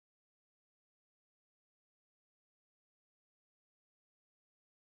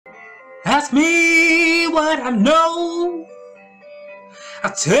Ask me what I know.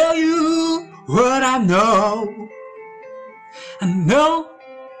 I'll tell you what I know. I know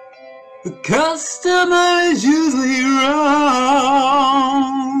the customer is usually wrong.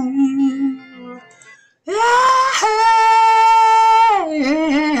 Yeah.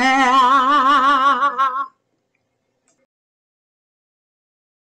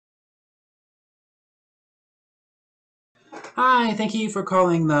 Hi, thank you for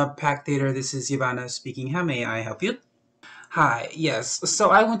calling the Pack Theater. This is Ivana speaking. How may I help you? Hi, yes. So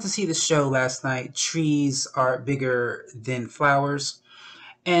I went to see the show last night, Trees Are Bigger Than Flowers,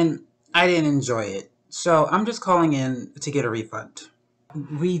 and I didn't enjoy it. So I'm just calling in to get a refund.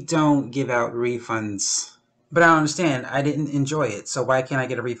 We don't give out refunds. But I don't understand. I didn't enjoy it, so why can't I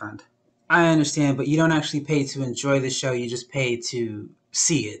get a refund? I understand, but you don't actually pay to enjoy the show. You just pay to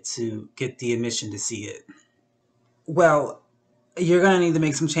see it, to get the admission to see it. Well, you're going to need to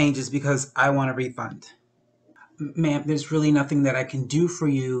make some changes because I want a refund. Ma'am, there's really nothing that I can do for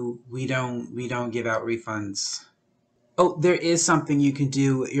you. We don't give out refunds. Oh, there is something you can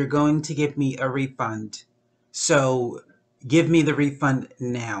do. You're going to give me a refund. So, give me the refund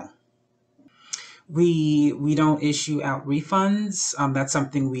now. We don't issue out refunds. That's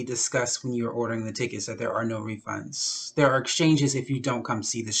something we discussed when you were ordering the tickets, that there are no refunds. There are exchanges if you don't come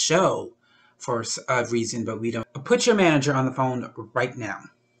see the show for a reason, but we don't. Put your manager on the phone right now.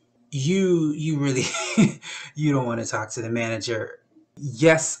 You really, you don't want to talk to the manager.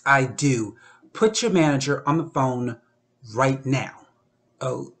 Yes, I do. Put your manager on the phone right now.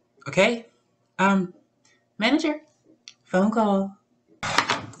 Oh, okay? Manager, phone call.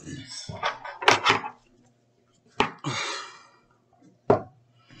 Oh, goodness.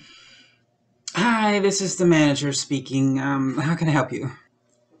 Hi, this is the manager speaking. How can I help you?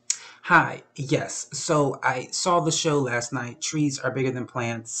 Hi, yes. So I saw the show last night. Trees Are Bigger Than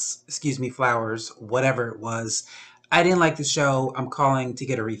Plants, excuse me, flowers, whatever it was. I didn't like the show. I'm calling to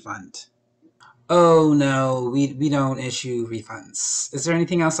get a refund. Oh no, we don't issue refunds. Is there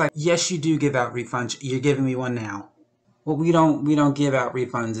anything else Yes, you do give out refunds. You're giving me one now. Well, we don't give out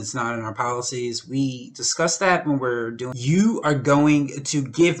refunds. It's not in our policies. We discuss that when we're doing. You are going to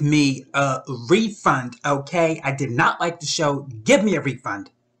give me a refund, okay? I did not like the show. Give me a refund.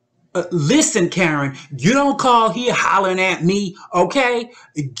 Listen, Karen, you don't call here hollering at me, okay?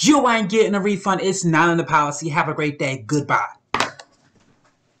 You ain't getting a refund. It's not in the policy. Have a great day. Goodbye.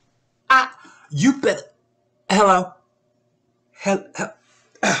 You better. Hello? He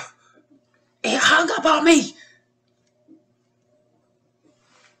hung up on me.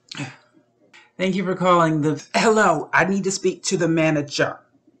 Thank you for calling the. Hello, I need to speak to the manager.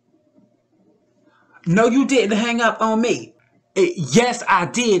 No, you didn't hang up on me. Yes, I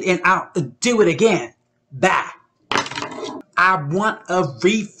did, and I'll do it again. Bye. I want a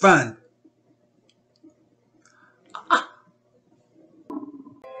refund.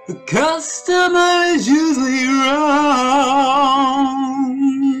 The customer is usually wrong.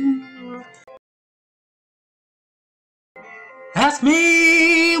 Ask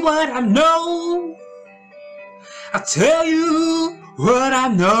me what I know. I'll tell you what I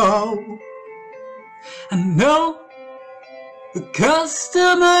know. I know the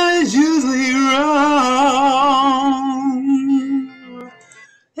customer is usually wrong.